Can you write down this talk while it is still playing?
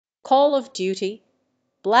Call of Duty.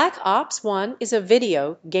 Black Ops 1 is a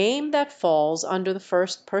video game that falls under the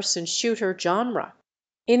first-person shooter genre.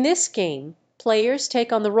 In this game, players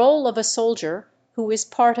take on the role of a soldier who is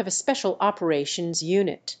part of a special operations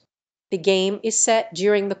unit. The game is set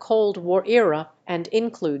during the Cold War era and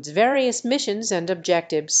includes various missions and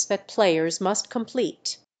objectives that players must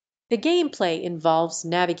complete. The gameplay involves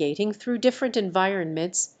navigating through different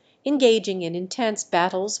environments, engaging in intense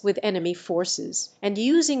battles with enemy forces, and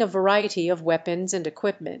using a variety of weapons and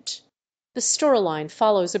equipment. The storyline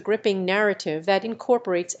follows a gripping narrative that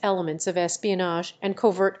incorporates elements of espionage and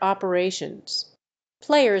covert operations.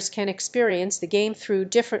 Players can experience the game through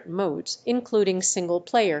different modes, including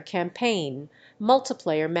single-player campaign,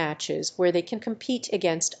 multiplayer matches where they can compete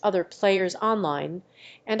against other players online,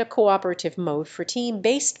 and a cooperative mode for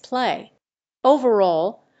team-based play.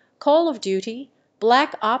 Overall, Call of Duty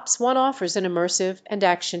Black Ops 1 offers an immersive and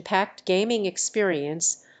action-packed gaming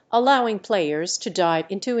experience, allowing players to dive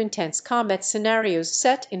into intense combat scenarios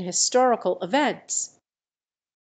set in historical events.